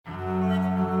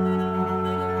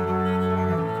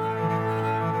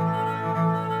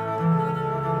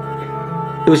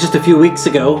It was just a few weeks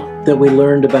ago that we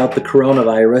learned about the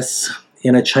coronavirus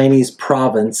in a Chinese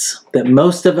province that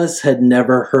most of us had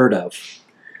never heard of.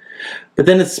 But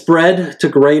then it spread to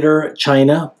Greater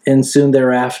China and soon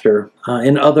thereafter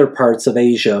in other parts of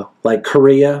Asia like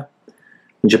Korea,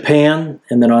 Japan,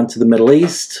 and then on to the Middle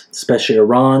East, especially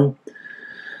Iran.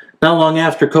 Not long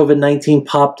after, COVID-19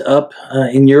 popped up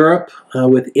in Europe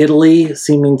with Italy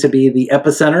seeming to be the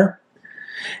epicenter.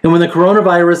 And when the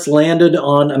coronavirus landed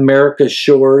on America's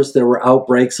shores, there were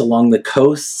outbreaks along the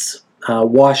coasts,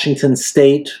 Washington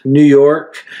State, New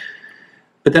York.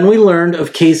 But then we learned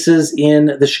of cases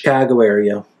in the Chicago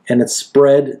area, and it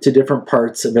spread to different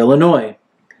parts of Illinois.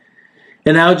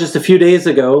 And now, just a few days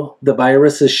ago, the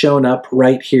virus has shown up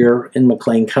right here in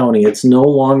McLean County. It's no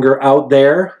longer out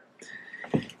there.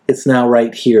 It's now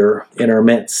right here in our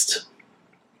midst.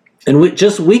 And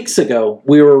just weeks ago,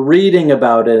 we were reading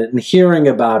about it and hearing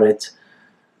about it,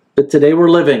 but today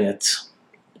we're living it.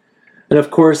 And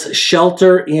of course,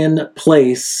 shelter in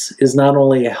place is not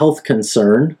only a health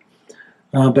concern,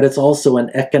 but it's also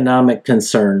an economic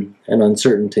concern and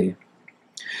uncertainty.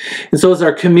 And so as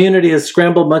our community has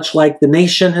scrambled, much like the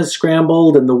nation has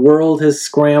scrambled and the world has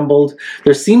scrambled,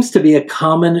 there seems to be a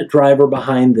common driver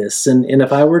behind this. And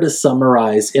if I were to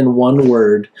summarize in one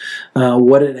word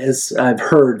what it is I've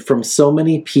heard from so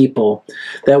many people,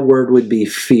 that word would be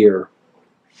fear.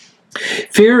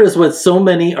 Fear is what so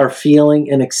many are feeling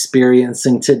and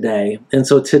experiencing today. And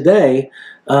so today,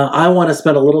 I want to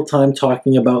spend a little time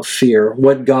talking about fear,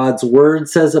 what God's Word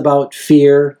says about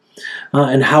fear,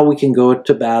 and how we can go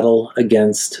to battle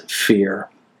against fear.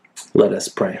 Let us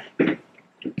pray.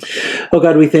 Oh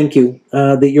God, we thank you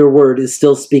that your Word is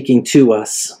still speaking to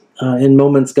us in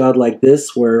moments, God, like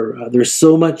this, where there's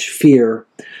so much fear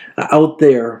out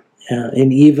there,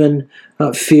 and even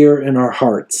fear in our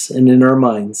hearts and in our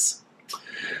minds.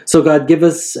 So God, give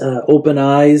us open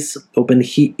eyes, open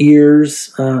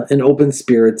ears, and open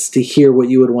spirits to hear what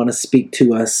you would want to speak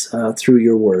to us through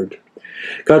your word.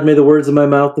 God, may the words of my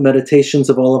mouth, the meditations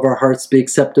of all of our hearts be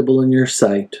acceptable in your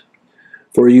sight.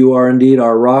 For you are indeed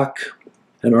our rock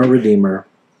and our Redeemer.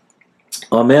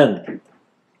 Amen.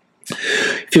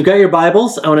 If you've got your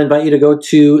Bibles, I want to invite you to go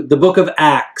to the book of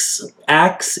Acts.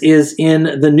 Acts is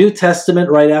in the New Testament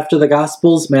right after the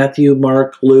Gospels, Matthew,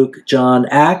 Mark, Luke, John,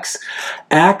 Acts.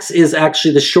 Acts is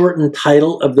actually the shortened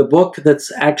title of the book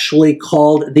that's actually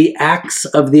called the Acts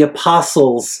of the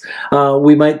Apostles.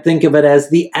 We might think of it as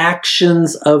the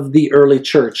actions of the early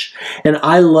church. And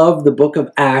I love the book of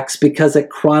Acts because it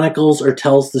chronicles or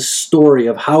tells the story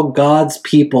of how God's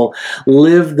people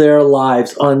live their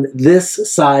lives on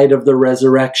this side of the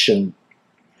resurrection.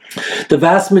 The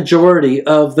vast majority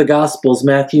of the Gospels,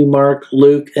 Matthew, Mark,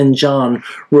 Luke, and John,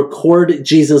 record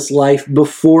Jesus' life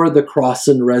before the cross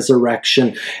and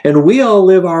resurrection. And we all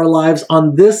live our lives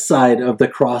on this side of the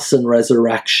cross and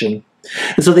resurrection.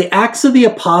 And so the Acts of the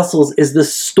Apostles is the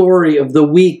story of the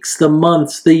weeks, the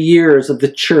months, the years of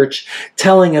the church,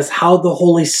 telling us how the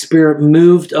Holy Spirit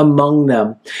moved among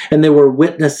them. And they were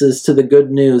witnesses to the good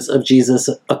news of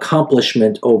Jesus'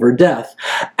 accomplishment over death.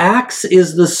 Acts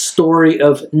is the story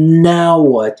of now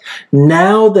what?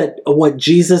 Now that what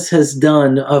Jesus has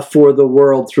done for the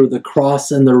world through the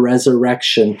cross and the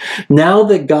resurrection. Now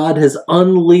that God has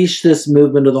unleashed this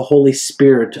movement of the Holy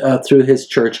Spirit through his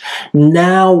church.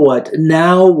 Now what?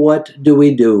 Now what do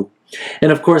we do?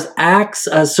 And of course, Acts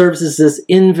serves as this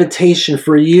invitation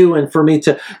for you and for me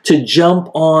to jump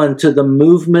on to the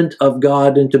movement of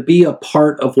God and to be a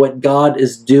part of what God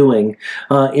is doing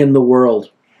in the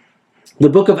world. The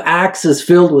book of Acts is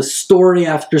filled with story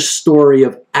after story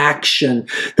of action.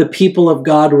 The people of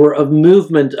God were a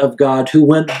movement of God who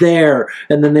went there,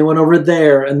 and then they went over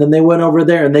there, and then they went over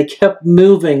there, and they kept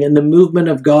moving, and the movement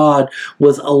of God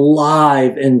was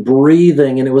alive and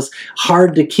breathing, and it was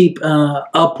hard to keep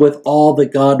up with all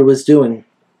that God was doing.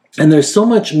 And there's so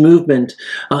much movement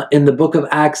in the book of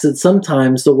Acts that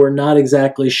sometimes that we're not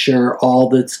exactly sure all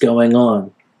that's going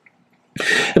on.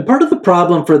 And part of the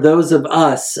problem for those of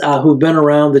us who've been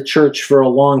around the church for a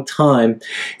long time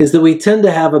is that we tend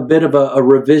to have a bit of a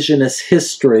revisionist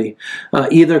history,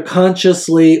 either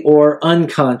consciously or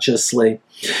unconsciously.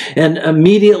 And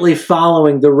immediately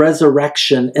following the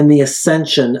resurrection and the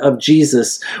ascension of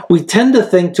Jesus, we tend to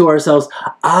think to ourselves,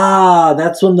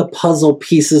 that's when the puzzle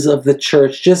pieces of the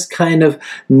church just kind of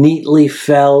neatly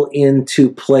fell into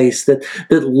place, that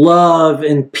love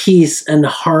and peace and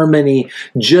harmony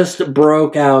just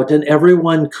broke out and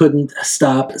everyone couldn't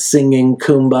stop singing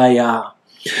Kumbaya.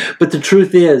 But the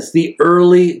truth is, the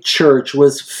early church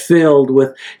was filled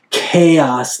with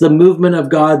chaos. The movement of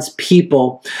God's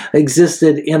people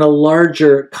existed in a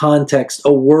larger context,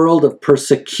 a world of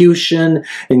persecution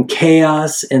and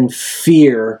chaos and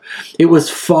fear. It was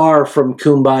far from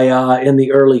kumbaya in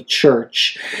the early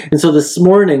church. And so this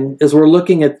morning, as we're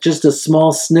looking at just a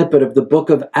small snippet of the book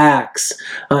of Acts,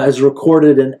 as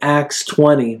recorded in Acts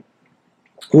 20,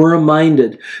 we're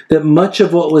reminded that much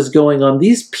of what was going on,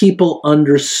 these people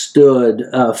understood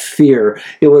fear.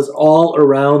 It was all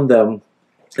around them.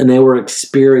 And they were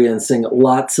experiencing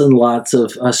lots and lots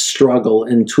of struggle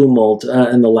and tumult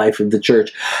in the life of the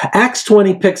church. Acts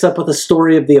 20 picks up with the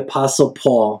story of the Apostle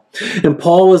Paul. And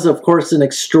Paul was, of course, an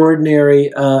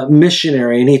extraordinary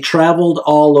missionary, and he traveled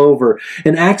all over.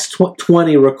 And Acts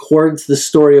 20 records the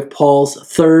story of Paul's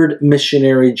third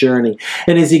missionary journey.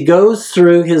 And as he goes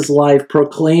through his life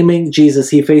proclaiming Jesus,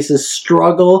 he faces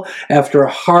struggle after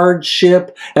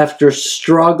hardship, after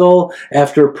struggle,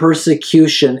 after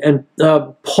persecution. And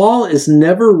Paul is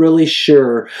never really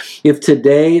sure if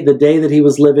today, the day that he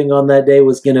was living on that day,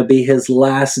 was going to be his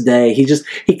last day.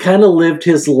 He kind of lived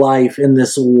his life in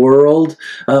this world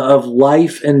of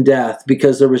life and death,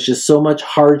 because there was just so much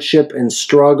hardship and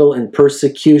struggle and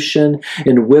persecution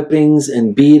and whippings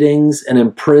and beatings and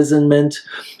imprisonment.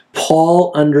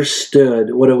 Paul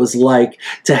understood what it was like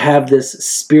to have this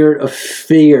spirit of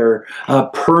fear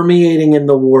permeating in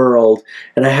the world.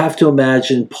 And I have to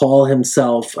imagine Paul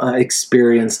himself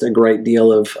experienced a great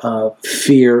deal of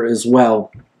fear as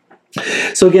well.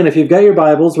 So again, if you've got your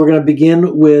Bibles, we're going to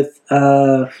begin with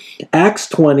Acts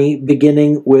 20,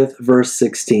 beginning with verse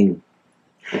 16.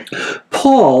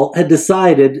 Paul had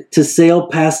decided to sail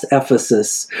past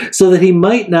Ephesus so that he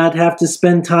might not have to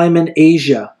spend time in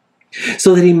Asia,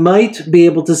 so that he might be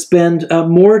able to spend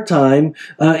more time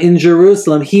in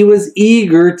Jerusalem. He was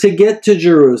eager to get to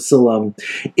Jerusalem,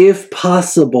 if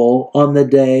possible, on the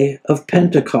day of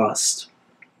Pentecost.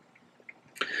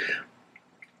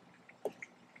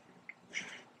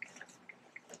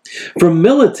 From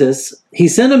Miletus, he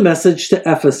sent a message to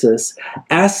Ephesus,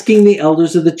 asking the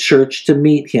elders of the church to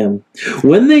meet him.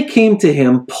 When they came to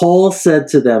him, Paul said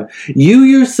to them, "You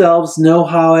yourselves know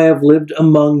how I have lived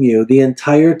among you the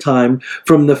entire time,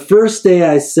 from the first day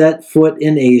I set foot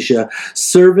in Asia,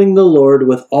 serving the Lord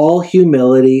with all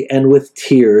humility and with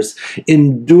tears,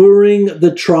 enduring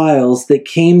the trials that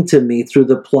came to me through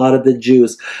the plot of the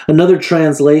Jews." Another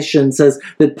translation says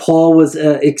that Paul was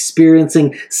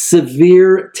experiencing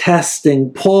severe testing.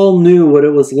 Paul knew what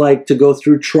it was like to go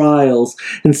through trials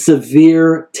and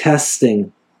severe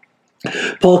testing.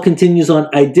 Paul continues on,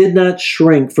 "I did not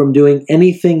shrink from doing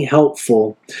anything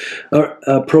helpful,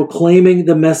 proclaiming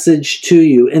the message to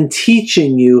you and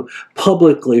teaching you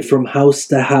publicly from house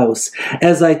to house,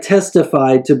 as I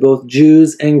testified to both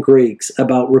Jews and Greeks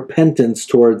about repentance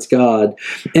towards God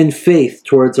and faith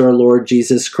towards our Lord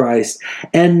Jesus Christ.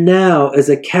 And now, as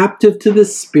a captive to the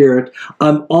Spirit,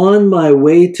 I'm on my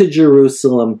way to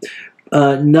Jerusalem,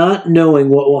 not knowing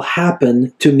what will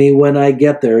happen to me when I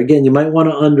get there." Again, you might want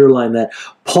to underline that.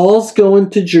 Paul's going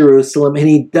to Jerusalem, and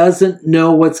he doesn't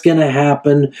know what's going to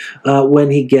happen when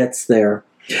he gets there,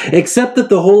 except that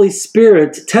the Holy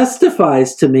Spirit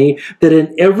testifies to me that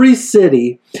in every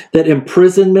city that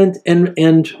imprisonment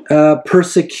and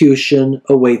persecution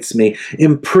awaits me.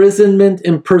 Imprisonment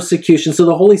and persecution. So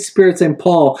the Holy Spirit saying,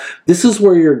 Paul, this is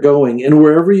where you're going, and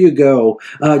wherever you go,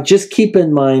 just keep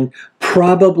in mind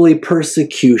probably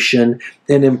persecution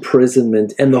and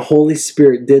imprisonment. And the Holy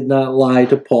Spirit did not lie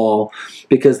to Paul,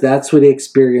 because that's what he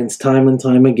experienced time and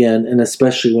time again, and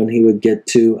especially when he would get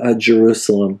to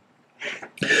Jerusalem.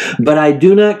 "But I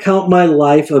do not count my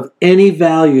life of any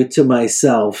value to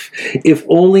myself, if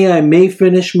only I may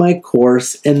finish my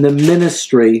course in the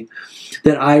ministry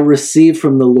that I received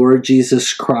from the Lord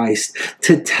Jesus Christ,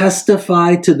 to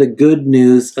testify to the good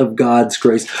news of God's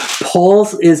grace." Paul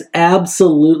is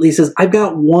absolutely, he says, I've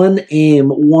got one aim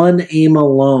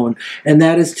alone, and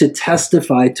that is to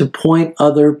testify, to point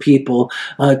other people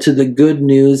to the good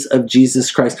news of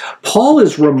Jesus Christ. Paul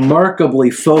is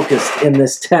remarkably focused in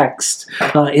this text,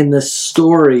 in this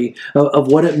story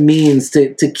of what it means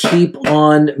to keep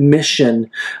on mission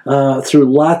through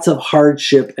lots of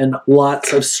hardship and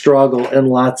lots of struggle and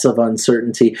lots of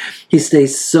uncertainty. He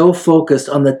stays so focused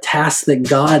on the task that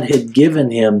God had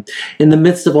given him. In the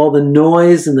midst of all the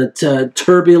noise and the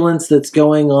turbulence that's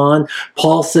going on,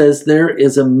 Paul says there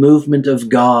is a movement of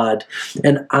God,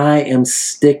 and I am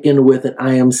sticking with it.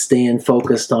 I am staying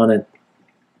focused on it.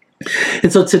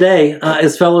 And so today,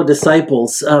 as fellow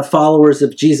disciples, followers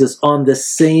of Jesus on the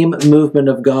same movement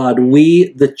of God,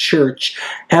 we, the church,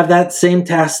 have that same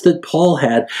task that Paul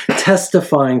had,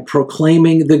 testifying,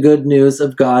 proclaiming the good news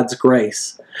of God's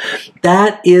grace.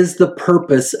 That is the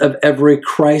purpose of every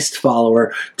Christ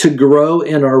follower, to grow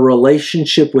in our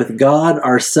relationship with God,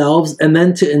 ourselves, and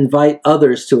then to invite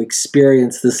others to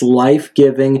experience this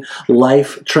life-giving,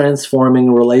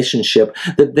 life-transforming relationship,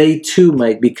 that they too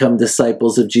might become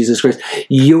disciples of Jesus Christ.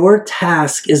 Your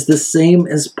task is the same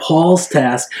as Paul's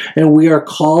task, and we are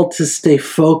called to stay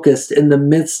focused in the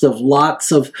midst of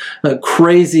lots of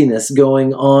craziness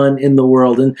going on in the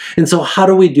world. And so how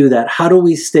do we do that? How do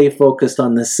we stay focused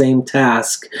on the same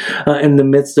task in the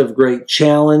midst of great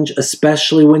challenge,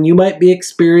 especially when you might be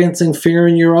experiencing fear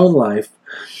in your own life?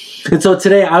 And so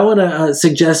today I want to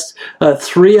suggest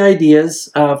 3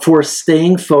 ideas for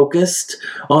staying focused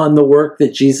on the work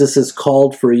that Jesus has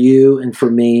called for you and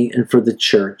for me and for the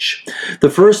church. The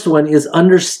first one is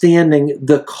understanding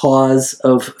the cause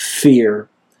of fear.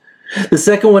 The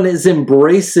second one is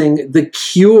embracing the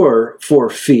cure for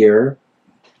fear.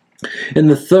 And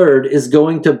the third is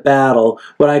going to battle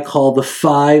what I call the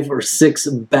 5 or 6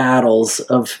 battles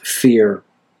of fear.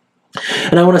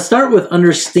 And I want to start with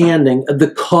understanding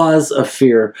the cause of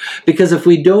fear, because if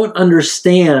we don't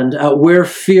understand where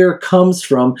fear comes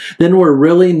from, then we're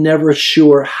really never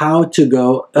sure how to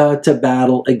go to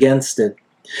battle against it.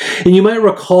 And you might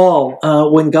recall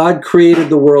when God created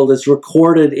the world, as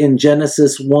recorded in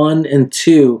Genesis 1 and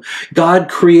 2, God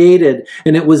created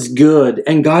and it was good,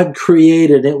 and God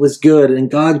created and it was good,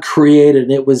 and God created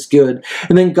and it was good.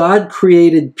 And then God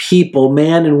created people,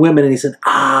 man and women, and he said,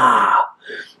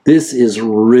 this is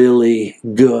really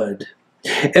good.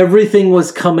 Everything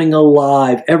was coming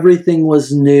alive. Everything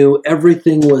was new.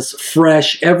 Everything was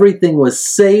fresh. Everything was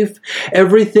safe.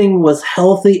 Everything was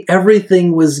healthy.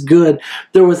 Everything was good.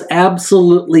 There was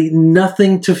absolutely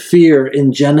nothing to fear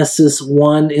in Genesis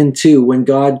 1 and 2 when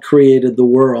God created the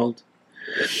world.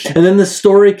 And then the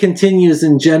story continues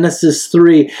in Genesis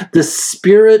 3. The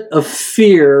spirit of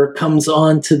fear comes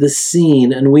onto the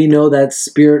scene, and we know that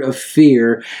spirit of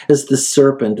fear is the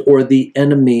serpent, or the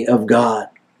enemy of God.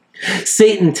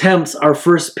 Satan tempts our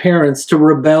first parents to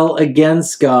rebel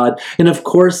against God, and of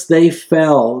course they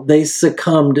fell. They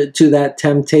succumbed to that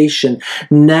temptation.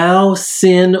 Now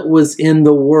sin was in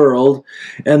the world,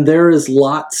 and there is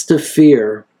lots to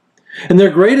fear. And their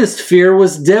greatest fear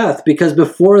was death, because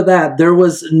before that there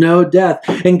was no death.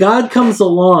 And God comes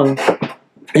along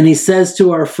and he says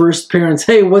to our first parents,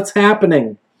 hey, what's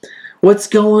happening? What's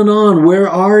going on? Where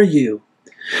are you?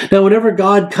 Now, whenever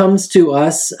God comes to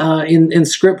us in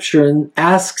Scripture and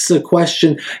asks a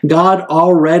question, God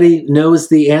already knows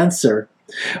the answer.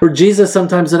 Or Jesus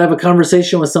sometimes would have a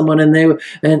conversation with someone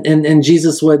and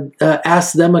Jesus would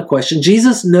ask them a question.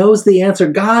 Jesus knows the answer.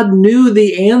 God knew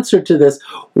the answer to this,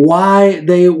 why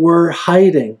they were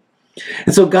hiding.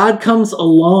 And so God comes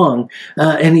along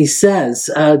and he says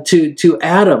to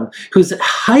Adam, who's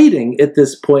hiding at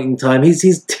this point in time,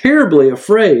 he's terribly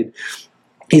afraid.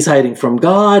 He's hiding from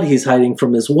God, he's hiding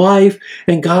from his wife,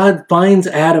 and God finds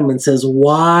Adam and says,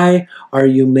 why are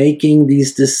you making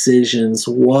these decisions?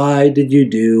 Why did you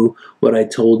do what I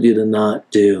told you to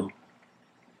not do?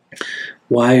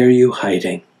 Why are you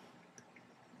hiding?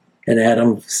 And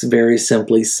Adam very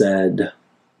simply said,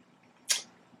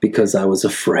 because I was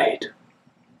afraid.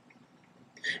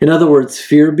 In other words,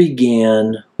 fear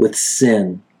began with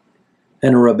sin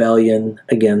and a rebellion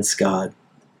against God.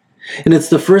 And it's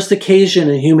the first occasion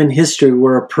in human history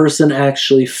where a person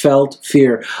actually felt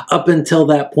fear. Up until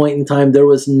that point in time, there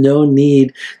was no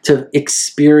need to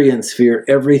experience fear.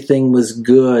 Everything was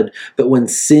good. But when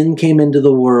sin came into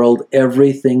the world,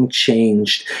 everything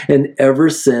changed. And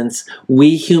ever since,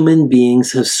 we human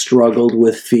beings have struggled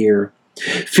with fear.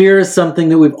 Fear is something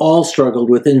that we've all struggled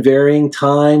with in varying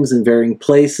times, in varying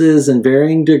places, and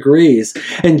varying degrees.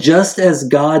 And just as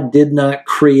God did not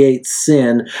create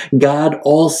sin, God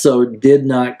also did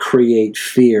not create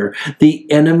fear. The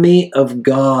enemy of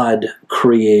God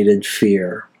created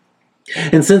fear.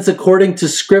 And since according to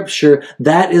Scripture,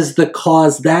 that is the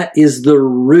cause, that is the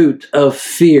root of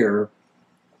fear,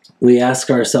 we ask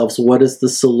ourselves, what is the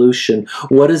solution?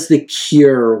 What is the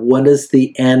cure? What is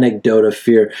the antidote of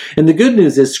fear? And the good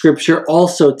news is Scripture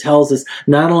also tells us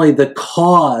not only the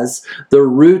cause, the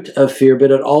root of fear,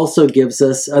 but it also gives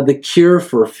us the cure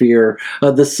for fear,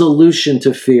 the solution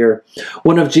to fear.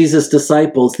 One of Jesus'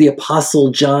 disciples, the Apostle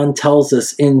John, tells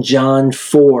us in John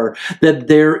 4 that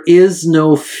there is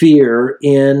no fear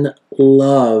in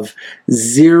love.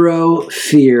 Zero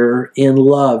fear in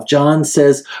love. John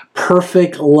says,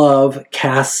 perfect love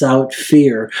casts out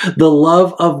fear. The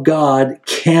love of God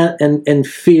and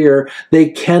fear, they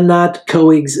cannot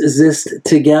coexist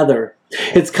together.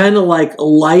 It's kind of like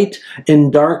light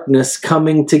and darkness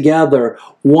coming together.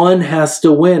 One has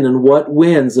to win, and what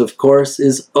wins, of course,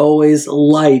 is always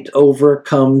light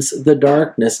overcomes the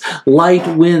darkness. Light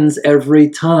wins every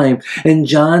time. And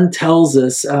John tells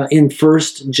us in 1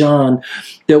 John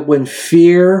that when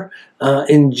fear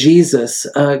and Jesus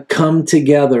come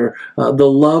together,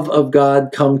 the love of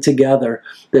God come together,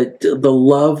 that the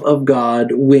love of God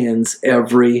wins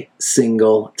every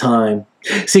single time.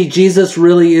 See, Jesus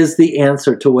really is the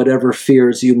answer to whatever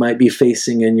fears you might be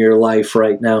facing in your life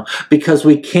right now, because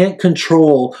we can't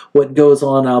control what goes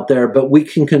on out there, but we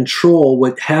can control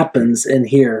what happens in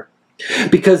here.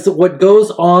 Because what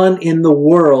goes on in the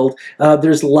world,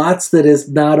 there's lots that is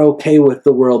not okay with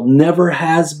the world. Never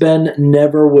has been,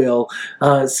 never will,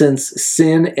 since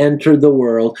sin entered the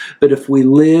world. But if we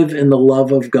live in the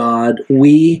love of God,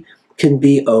 we can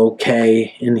be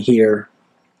okay in here.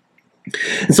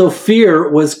 And so fear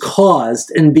was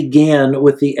caused and began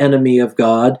with the enemy of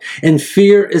God, and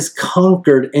fear is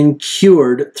conquered and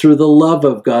cured through the love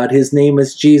of God. His name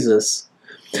is Jesus.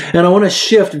 And I want to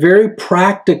shift very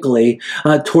practically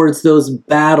towards those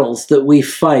battles that we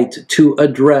fight to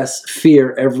address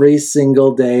fear every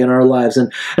single day in our lives.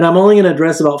 And I'm only going to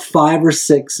address about 5 or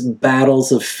 6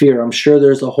 battles of fear. I'm sure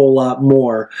there's a whole lot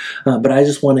more, but I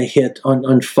just want to hit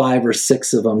on 5 or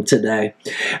 6 of them today.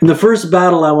 And the first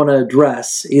battle I want to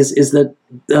address is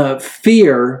that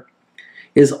fear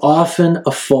is often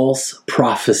a false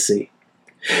prophecy.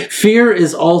 Fear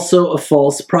is also a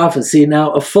false prophecy. Now,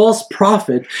 a false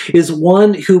prophet is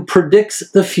one who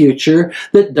predicts the future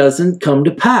that doesn't come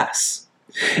to pass.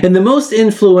 And the most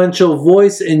influential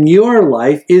voice in your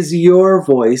life is your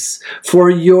voice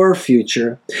for your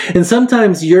future. And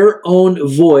sometimes your own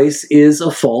voice is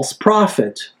a false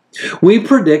prophet. We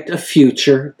predict a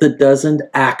future that doesn't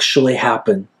actually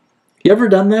happen. You ever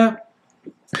done that?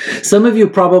 Some of you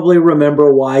probably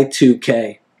remember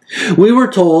Y2K. We were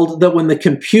told that when the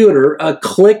computer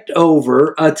clicked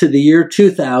over to the year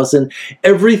 2000,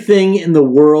 everything in the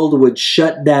world would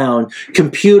shut down.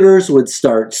 Computers would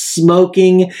start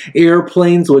smoking,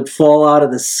 airplanes would fall out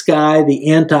of the sky,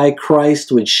 the Antichrist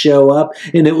would show up,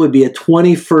 and it would be a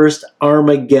 21st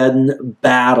Armageddon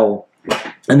battle.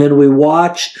 And then we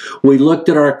watched, we looked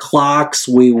at our clocks,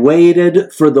 we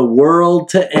waited for the world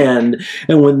to end,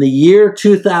 and when the year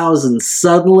 2000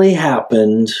 suddenly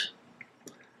happened,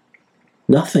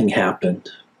 nothing happened.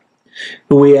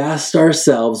 We asked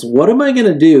ourselves, what am I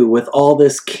going to do with all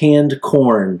this canned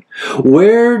corn?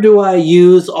 Where do I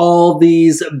use all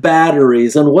these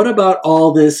batteries? And what about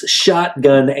all this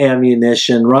shotgun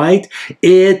ammunition, right?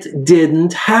 It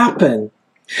didn't happen.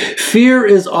 Fear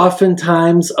is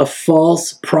oftentimes a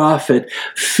false prophet.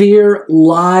 Fear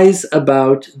lies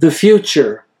about the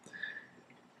future.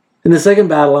 And the second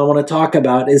battle I want to talk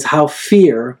about is how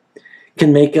fear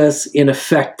can make us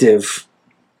ineffective.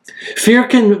 Fear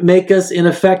can make us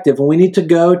ineffective, and we need to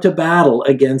go to battle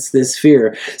against this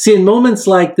fear. See, in moments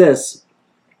like this,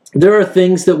 there are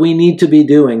things that we need to be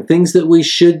doing, things that we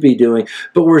should be doing,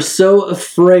 but we're so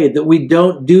afraid that we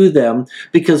don't do them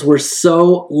because we're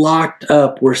so locked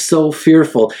up, we're so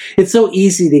fearful. It's so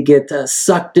easy to get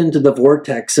sucked into the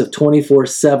vortex of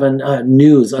 24/7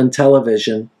 news on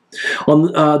television,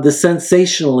 on the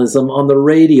sensationalism on the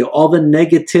radio, all the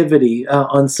negativity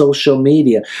on social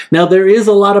media. Now, there is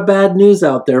a lot of bad news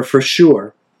out there for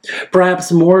sure.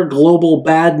 Perhaps more global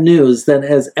bad news than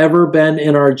has ever been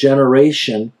in our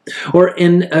generation or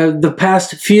in the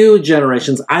past few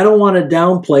generations. I don't want to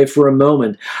downplay for a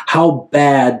moment how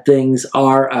bad things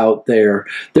are out there.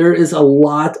 There is a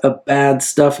lot of bad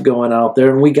stuff going out there,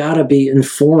 and we got to be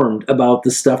informed about the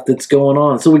stuff that's going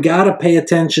on. So we got to pay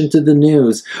attention to the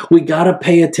news. We got to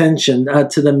pay attention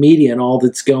to the media and all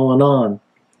that's going on.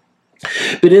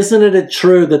 But isn't it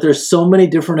true that there's so many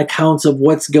different accounts of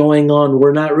what's going on?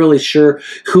 We're not really sure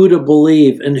who to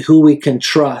believe and who we can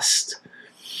trust.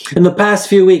 In the past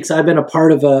few weeks, I've been a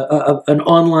part of an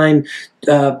online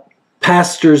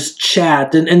pastors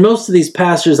chat, and most of these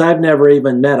pastors I've never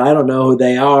even met. I don't know who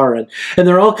they are, and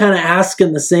they're all kind of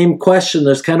asking the same question.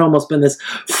 There's kind of almost been this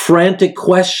frantic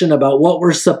question about what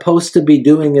we're supposed to be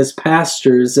doing as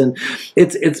pastors, and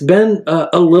it's been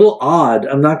a little odd,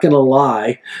 I'm not going to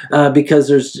lie, because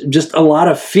there's just a lot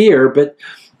of fear, but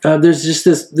there's just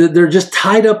this, they're just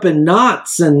tied up in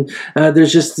knots, and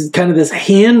there's just kind of this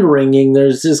hand-wringing.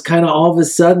 There's just kind of all of a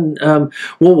sudden,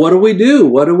 well, what do we do?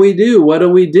 What do we do? What do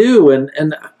we do?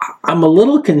 And I'm a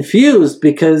little confused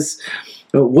because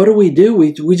what do?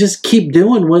 We just keep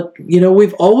doing what,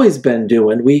 we've always been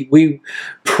doing. We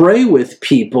pray with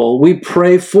people. We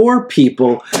pray for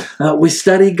people. We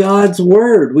study God's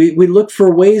Word. We look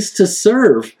for ways to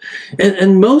serve.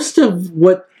 And most of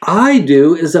what I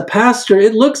do as a pastor,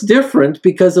 it looks different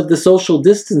because of the social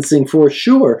distancing for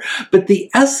sure, but the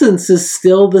essence is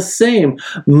still the same.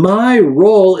 My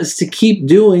role is to keep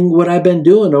doing what I've been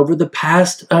doing over the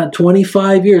past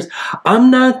 25 years. I'm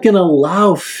not going to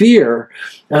allow fear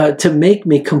to make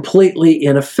me completely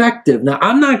ineffective. Now,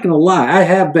 I'm not going to lie. I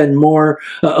have been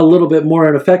a little bit more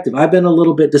ineffective. I've been a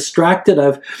little bit distracted.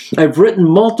 I've written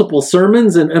multiple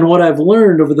sermons, and what I've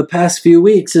learned over the past few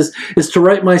weeks is to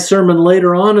write my sermon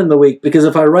later on in the week, because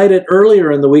if I write it earlier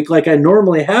in the week, like I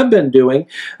normally have been doing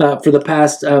for the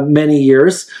past many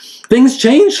years, things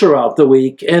change throughout the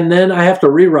week, and then I have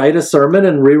to rewrite a sermon,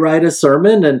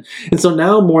 and so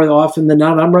now more often than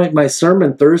not, I'm writing my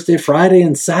sermon Thursday, Friday,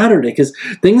 and Saturday, because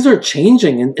things are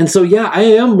changing, and so yeah, I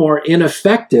am more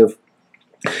ineffective.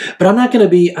 But I'm not going to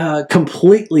be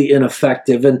completely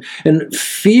ineffective. And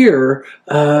fear,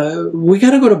 we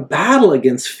got to go to battle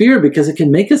against fear, because it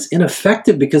can make us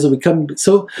ineffective, because we become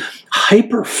so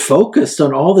hyper-focused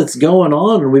on all that's going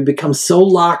on, and we become so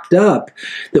locked up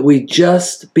that we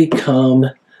just become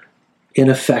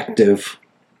ineffective.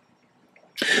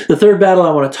 The third battle I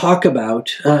want to talk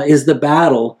about is the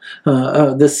battle.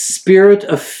 The spirit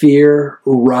of fear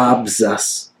robs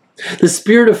us. The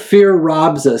spirit of fear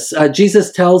robs us.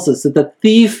 Jesus tells us that the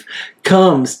thief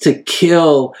comes to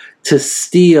kill, to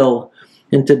steal,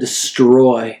 and to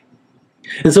destroy.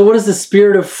 And so what does the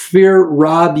spirit of fear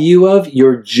rob you of?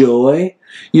 Your joy,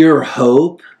 your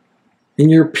hope,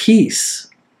 and your peace.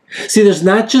 See, there's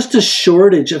not just a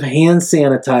shortage of hand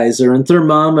sanitizer and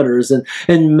thermometers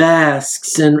and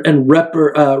masks and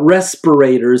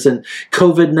respirators and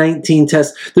COVID-19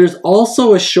 tests. There's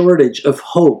also a shortage of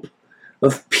hope,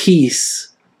 of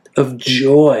peace, of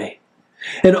joy.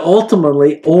 And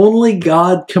ultimately, only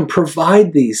God can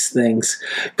provide these things.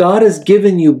 God has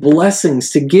given you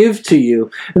blessings to give to you,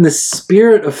 and the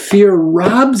spirit of fear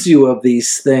robs you of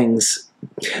these things.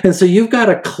 And so you've got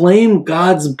to claim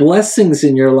God's blessings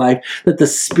in your life, that the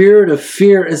spirit of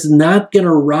fear is not going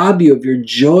to rob you of your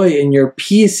joy and your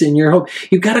peace and your hope.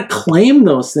 You've got to claim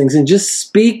those things and just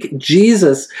speak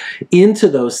Jesus into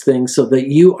those things so that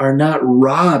you are not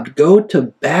robbed. Go to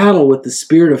battle with the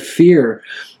spirit of fear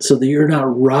so that you're not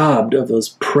robbed of those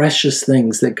precious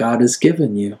things that God has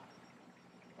given you.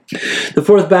 The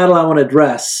fourth battle I want to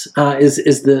address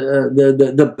is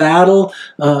the battle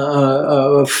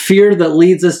of fear that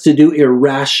leads us to do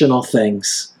irrational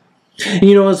things.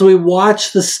 As we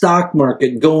watch the stock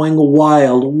market going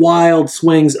wild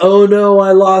swings. Oh no,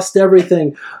 I lost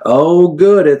everything. Oh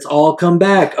good, it's all come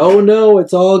back. Oh no,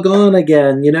 it's all gone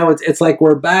again. It's like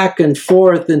we're back and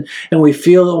forth, and we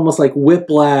feel almost like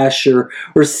whiplash or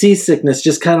seasickness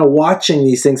just kind of watching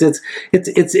these things.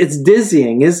 It's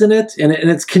dizzying, isn't it? And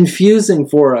it's confusing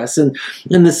for us. And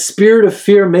the spirit of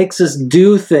fear makes us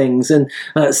do things and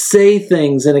say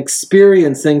things and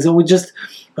experience things, and we just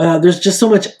there's just so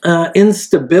much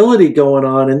instability going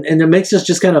on, and it makes us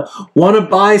just kind of want to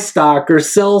buy stock or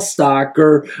sell stock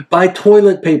or buy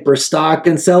toilet paper stock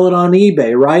and sell it on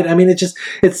eBay, right? I mean,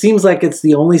 it seems like it's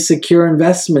the only secure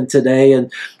investment today,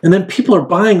 and then people are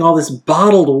buying all this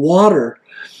bottled water,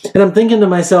 and I'm thinking to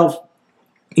myself,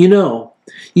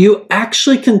 you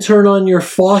actually can turn on your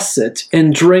faucet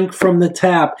and drink from the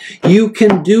tap. You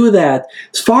can do that.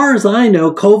 As far as I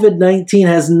know, COVID-19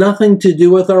 has nothing to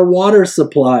do with our water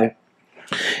supply.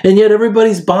 And yet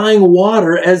everybody's buying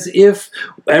water as if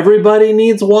everybody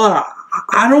needs water.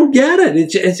 I don't get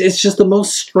it. It's just the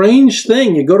most strange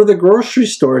thing. You go to the grocery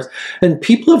stores and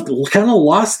people have kind of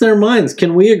lost their minds.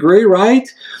 Can we agree, right?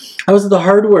 I was at the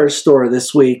hardware store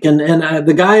this week, and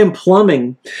the guy in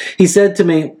plumbing, he said to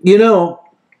me,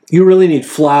 you really need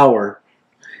flour.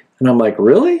 And I'm like,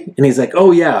 really? And he's like,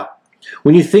 oh yeah.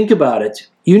 When you think about it,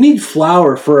 you need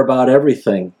flour for about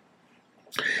everything.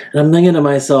 And I'm thinking to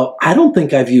myself, I don't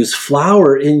think I've used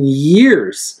flour in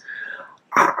years.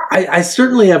 I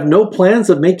certainly have no plans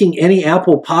of making any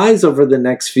apple pies over the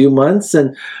next few months,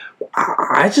 and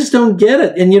I just don't get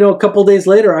it. And a couple days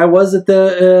later, I was at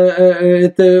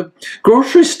the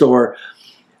grocery store,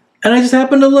 and I just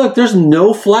happened to look. There's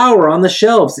no flour on the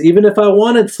shelves, even if I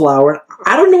wanted flour.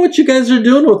 I don't know what you guys are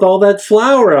doing with all that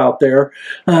flour out there,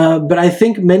 but I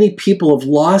think many people have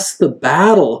lost the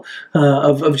battle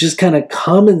of just kind of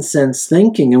common sense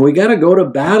thinking, and we got to go to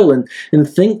battle and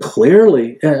think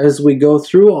clearly as we go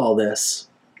through all this.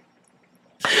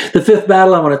 The fifth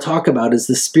battle I want to talk about is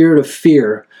the spirit of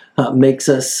fear makes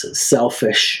us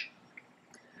selfish.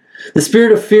 The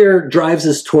spirit of fear drives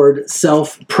us toward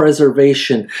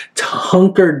self-preservation, to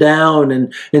hunker down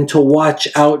and to watch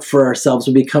out for ourselves.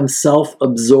 We become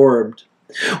self-absorbed.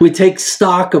 We take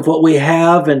stock of what we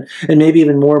have and maybe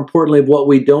even more importantly of what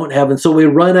we don't have. And so we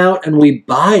run out and we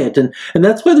buy it. And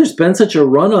that's why there's been such a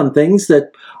run on things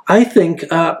that I think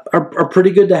are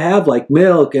pretty good to have, like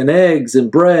milk and eggs and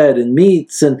bread and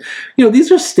meats. And,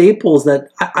 these are staples that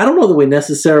I don't know that we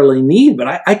necessarily need,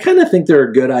 but I kind of think they're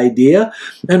a good idea.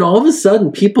 And all of a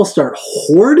sudden, people start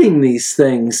hoarding these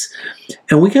things.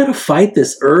 And we got to fight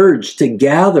this urge to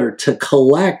gather, to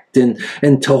collect, and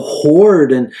to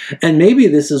hoard. And maybe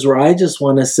this is where I just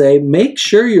want to say, make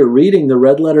sure you're reading the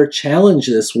Red Letter Challenge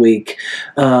this week,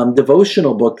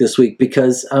 devotional book this week,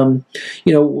 because,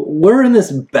 we're in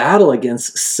this battle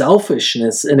against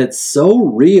selfishness, and it's so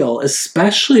real,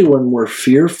 especially when we're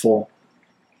fearful.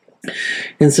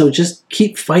 And so just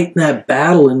keep fighting that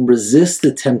battle and resist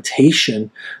the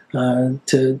temptation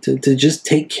to just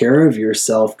take care of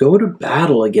yourself. Go to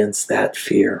battle against that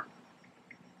fear.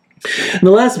 And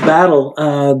the last battle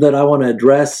that I want to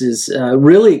address is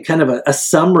really kind of a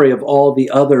summary of all the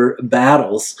other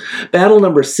battles. Battle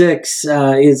number 6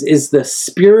 is the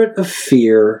spirit of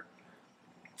fear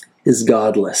is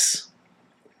godless.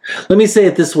 Let me say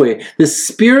it this way. The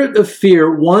spirit of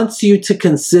fear wants you to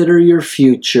consider your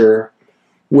future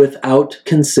without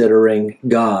considering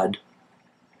God.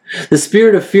 The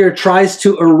spirit of fear tries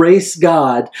to erase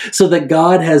God so that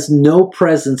God has no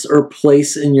presence or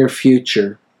place in your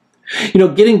future.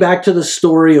 Getting back to the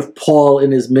story of Paul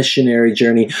in his missionary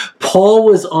journey, Paul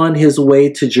was on his way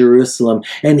to Jerusalem,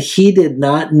 and he did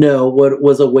not know what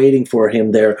was awaiting for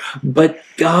him there, but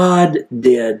God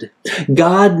did.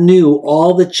 God knew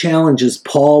all the challenges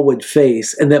Paul would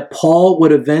face, and that Paul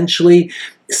would eventually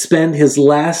spend his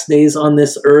last days on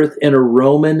this earth in a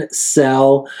Roman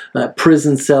cell,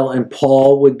 prison cell, and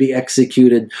Paul would be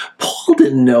executed. Paul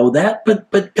didn't know that,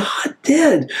 but God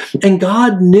did. And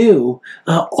God knew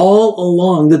all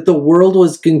along that the world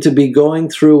was going to be going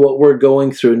through what we're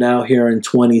going through now here in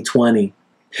 2020.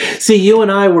 See, you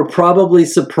and I were probably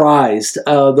surprised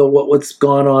what's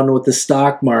gone on with the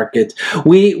stock market.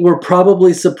 We were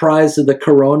probably surprised at the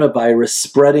coronavirus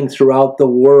spreading throughout the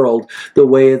world the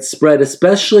way it spread,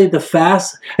 especially as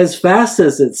fast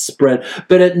as it spread.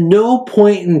 But at no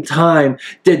point in time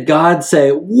did God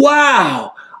say,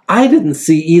 wow, I didn't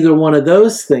see either one of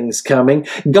those things coming.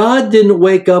 God didn't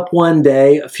wake up one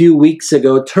day a few weeks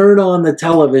ago, turn on the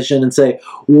television and say,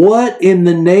 what in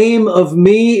the name of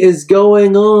me is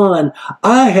going on?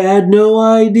 I had no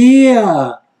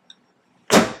idea.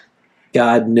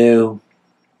 God knew.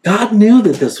 God knew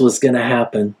that this was going to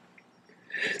happen.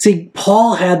 See,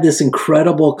 Paul had this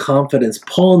incredible confidence.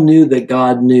 Paul knew that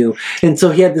God knew. And so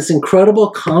he had this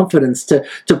incredible confidence to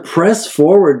press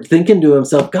forward, thinking to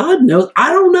himself, God knows.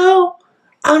 I don't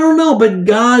know, but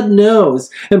God knows.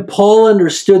 And Paul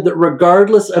understood that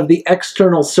regardless of the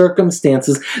external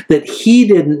circumstances that he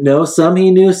didn't know, some he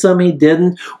knew, some he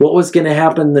didn't, what was going to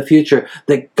happen in the future,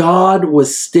 that God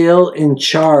was still in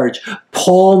charge.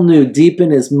 Paul knew deep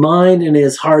in his mind and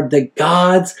his heart that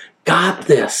God's got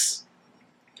this.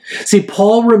 See,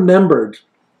 Paul remembered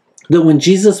that when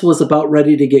Jesus was about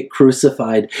ready to get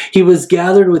crucified, he was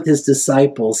gathered with his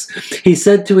disciples. He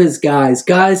said to his guys,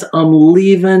 I'm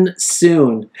leaving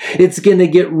soon. It's going to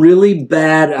get really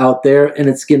bad out there, and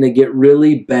it's going to get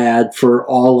really bad for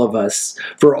all of us,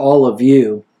 for all of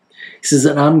you. He says,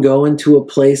 and I'm going to a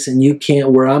place and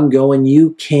where I'm going, you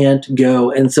can't go.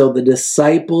 And so the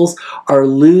disciples are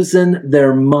losing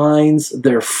their minds.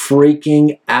 They're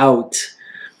freaking out.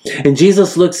 And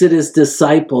Jesus looks at his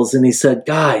disciples and he said,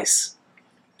 guys,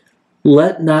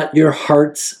 let not your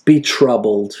hearts be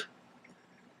troubled.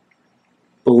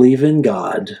 Believe in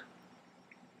God.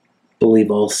 Believe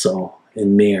also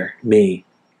in me.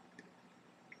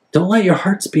 Don't let your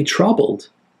hearts be troubled.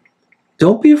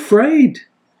 Don't be afraid.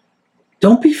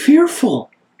 Don't be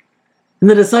fearful. And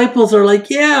the disciples are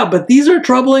like, yeah, but these are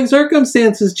troubling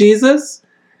circumstances, Jesus.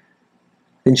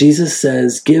 And Jesus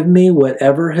says, give me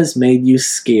whatever has made you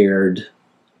scared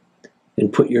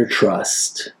and put your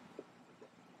trust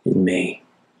in me.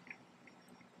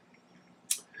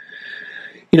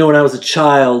 When I was a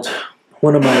child,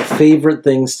 one of my favorite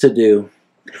things to do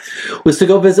was to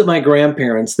go visit my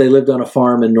grandparents. They lived on a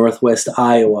farm in northwest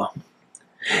Iowa.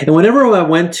 And whenever I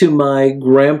went to my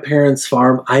grandparents'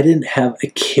 farm, I didn't have a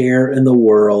care in the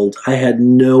world. I had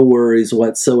no worries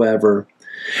whatsoever.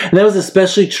 And that was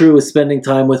especially true with spending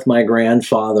time with my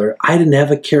grandfather. I didn't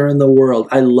have a care in the world.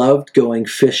 I loved going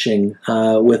fishing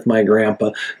with my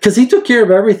grandpa because he took care of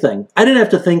everything. I didn't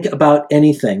have to think about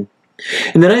anything.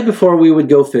 And the night before we would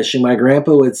go fishing, my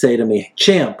grandpa would say to me,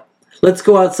 Champ, Let's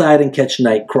go outside and catch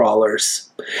night crawlers.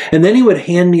 And then he would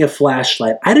hand me a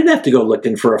flashlight. I didn't have to go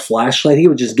looking for a flashlight. He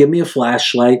would just give me a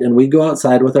flashlight, and we'd go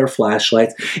outside with our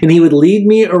flashlights. And he would lead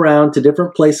me around to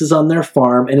different places on their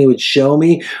farm, and he would show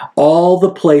me all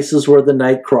the places where the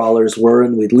night crawlers were.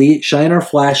 And we'd shine our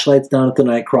flashlights down at the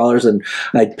night crawlers, and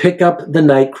I'd pick up the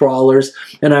night crawlers.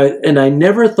 And I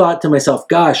never thought to myself,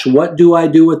 gosh, what do I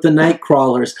do with the night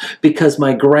crawlers? Because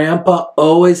my grandpa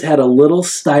always had a little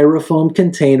styrofoam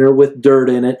container with dirt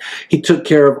in it. He took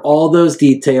care of all those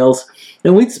details,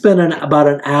 and we'd spend about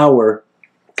an hour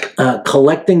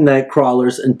collecting night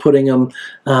crawlers and putting them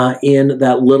in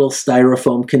that little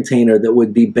styrofoam container that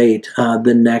would be bait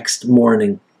the next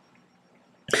morning.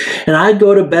 And I'd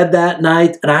go to bed that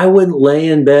night, and I wouldn't lay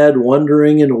in bed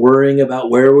wondering and worrying about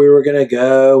where we were going to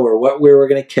go or what we were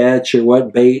going to catch or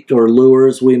what bait or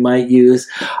lures we might use.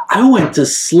 I went to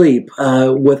sleep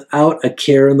without a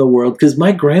care in the world because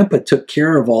my grandpa took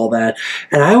care of all that.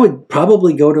 And I would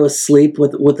probably go to sleep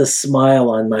with a smile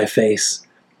on my face.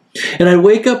 And I'd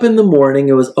wake up in the morning.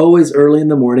 It was always early in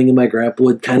the morning, and my grandpa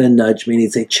would kind of nudge me, and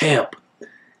he'd say, "Champ,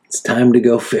 it's time to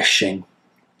go fishing."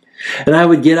 And I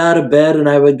would get out of bed, and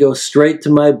I would go straight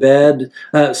from my bed,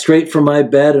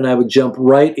 and I would jump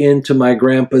right into my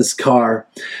grandpa's car.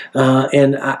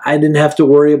 And I didn't have to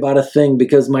worry about a thing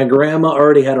because my grandma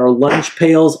already had our lunch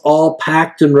pails all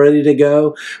packed and ready to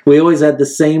go. We always had the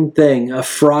same thing,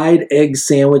 fried egg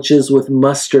sandwiches with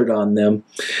mustard on them.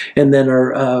 And then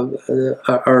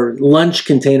our lunch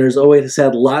containers always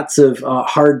had lots of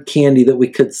hard candy that we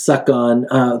could suck on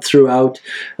throughout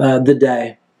the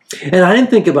day. And I didn't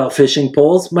think about fishing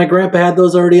poles. My grandpa had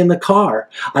those already in the car.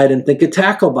 I didn't think of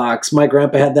tackle box. My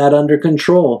grandpa had that under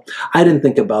control. I didn't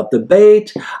think about the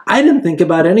bait. I didn't think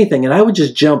about anything. And I would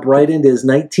just jump right into his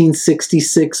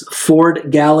 1966 Ford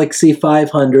Galaxie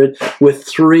 500 with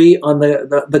 3 on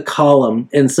the column.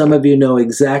 And some of you know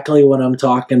exactly what I'm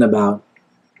talking about.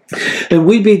 And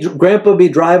Grandpa would be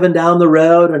driving down the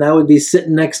road, and I would be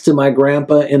sitting next to my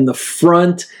grandpa in the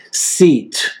front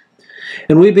seat.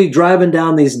 And we'd be driving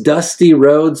down these dusty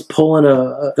roads, pulling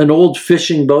an old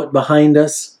fishing boat behind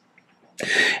us.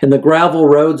 And the gravel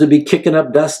roads would be kicking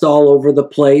up dust all over the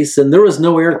place. And there was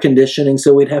no air conditioning,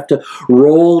 so we'd have to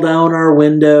roll down our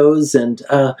windows. And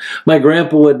my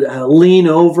grandpa would lean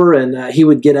over, and he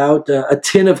would get out a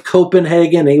tin of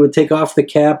Copenhagen. He would take off the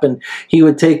cap, and he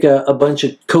would take a bunch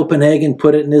of Copenhagen,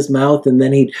 put it in his mouth, and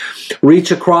then he'd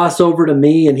reach across over to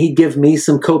me, and he'd give me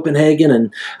some Copenhagen.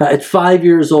 And at 5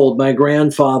 years old, my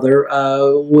grandfather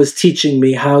was teaching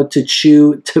me how to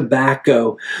chew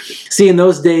tobacco. See, in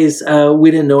those days, we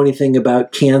didn't know anything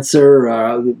about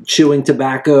cancer, chewing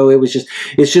tobacco.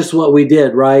 It's just what we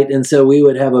did, right? And so we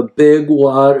would have a big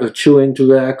wad of chewing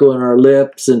tobacco in our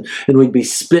lips, and we'd be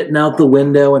spitting out the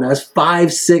window. And I was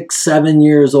 5, 6, 7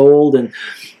 years old, and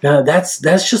that's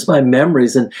just my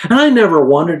memories. And I never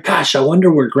wondered, gosh, I wonder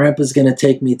where Grandpa's going to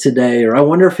take me today, or I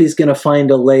wonder if he's going to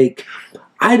find a lake.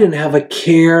 I didn't have a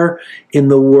care in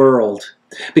the world,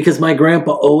 because my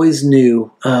grandpa always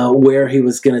knew where he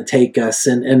was going to take us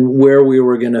and where we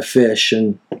were going to fish.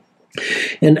 And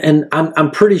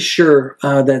I'm pretty sure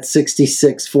that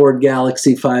 66 Ford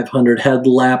Galaxie 500 had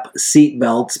lap seat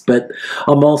belts, but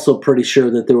I'm also pretty sure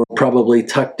that they were probably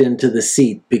tucked into the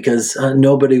seat because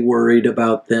nobody worried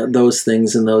about those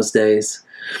things in those days.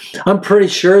 I'm pretty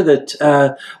sure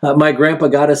that my grandpa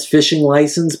got us fishing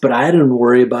license, but I didn't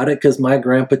worry about it because my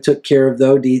grandpa took care of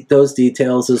those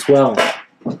details as well.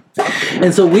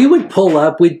 And so we would pull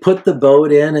up, we'd put the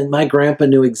boat in, and my grandpa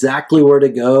knew exactly where to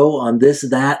go on this,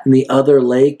 that, and the other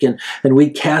lake, and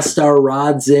we'd cast our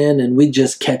rods in, and we'd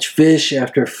just catch fish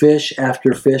after fish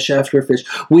after fish after fish.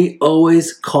 We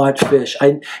always caught fish.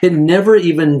 It never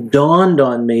even dawned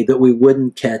on me that we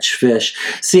wouldn't catch fish.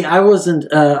 See,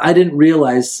 I didn't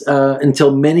realize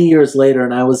until many years later,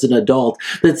 and I was an adult,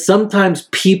 that sometimes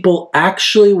people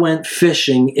actually went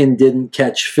fishing and didn't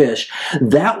catch fish.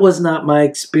 That was not my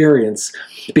experience,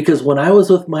 because when I was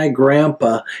with my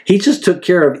grandpa, he just took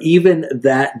care of even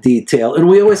that detail, and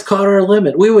we always caught our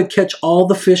limit. We would catch all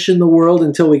the fish in the world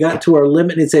until we got to our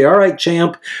limit, and he'd say, "All right,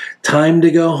 champ, time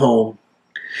to go home."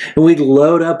 And we'd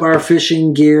load up our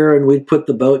fishing gear, and we'd put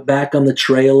the boat back on the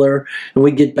trailer, and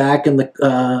we'd get back in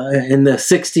the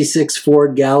 66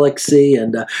 Ford Galaxie.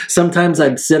 And sometimes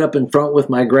I'd sit up in front with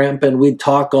my grandpa, and we'd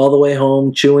talk all the way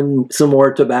home, chewing some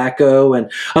more tobacco.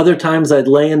 And other times I'd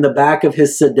lay in the back of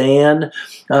his sedan,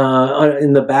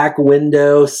 in the back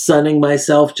window, sunning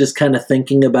myself, just kind of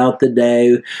thinking about the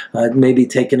day, maybe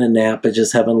taking a nap, but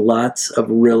just having lots of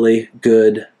really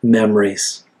good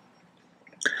memories.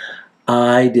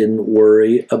 I didn't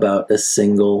worry about a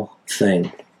single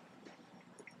thing.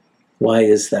 Why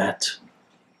is that?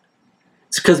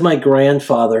 It's because my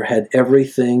grandfather had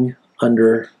everything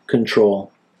under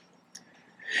control.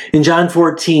 In John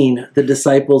 14, the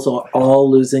disciples are all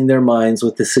losing their minds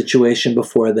with the situation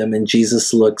before them, and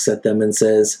Jesus looks at them and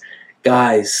says,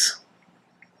 "Guys,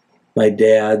 my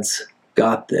dad's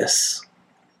got this.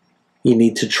 You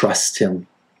need to trust him.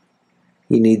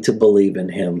 You need to believe in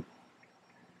him.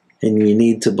 And you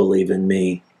need to believe in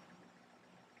me."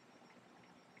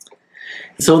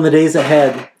 So in the days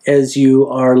ahead, as you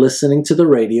are listening to the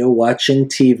radio, watching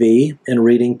TV, and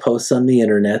reading posts on the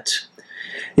internet,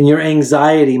 and your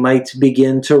anxiety might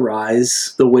begin to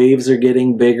rise, the waves are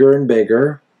getting bigger and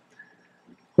bigger,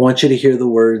 I want you to hear the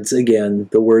words again,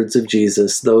 the words of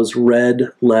Jesus, those red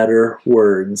letter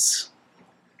words.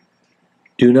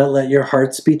 Do not let your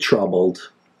hearts be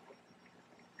troubled,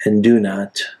 and do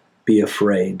not be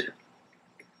afraid.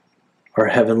 Our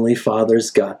Heavenly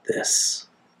Father's got this.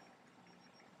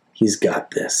 He's got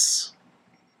this.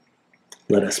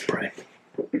 Let us pray.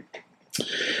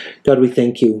 God, we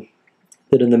thank you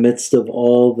that in the midst of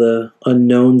all the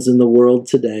unknowns in the world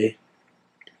today,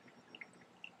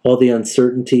 all the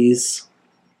uncertainties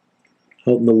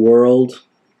out in the world,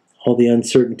 all the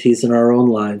uncertainties in our own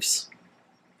lives,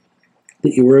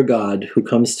 that you are a God who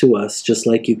comes to us just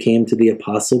like you came to the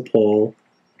Apostle Paul,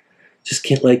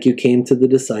 just like you came to the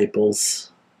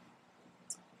disciples.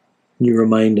 You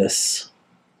remind us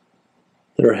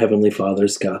that our Heavenly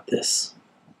Father's got this.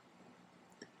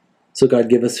 So God,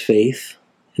 give us faith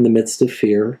in the midst of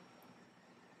fear.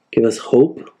 Give us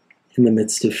hope in the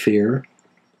midst of fear.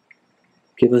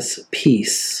 Give us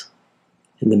peace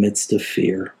in the midst of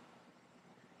fear.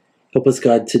 Help us,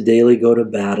 God, to daily go to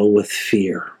battle with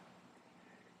fear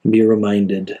and be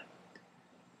reminded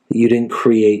that you didn't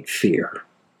create fear,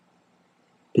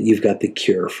 but you've got the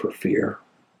cure for fear.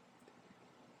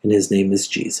 And his name is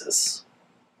Jesus.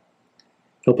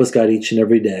 Help us, God, each and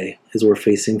every day as we're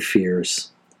facing fears,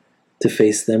 to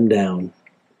face them down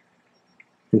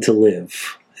and to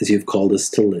live as you've called us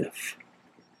to live,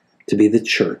 to be the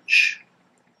church,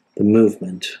 the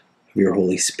movement of your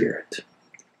Holy Spirit.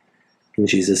 In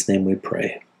Jesus' name we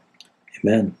pray.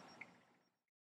 Amen.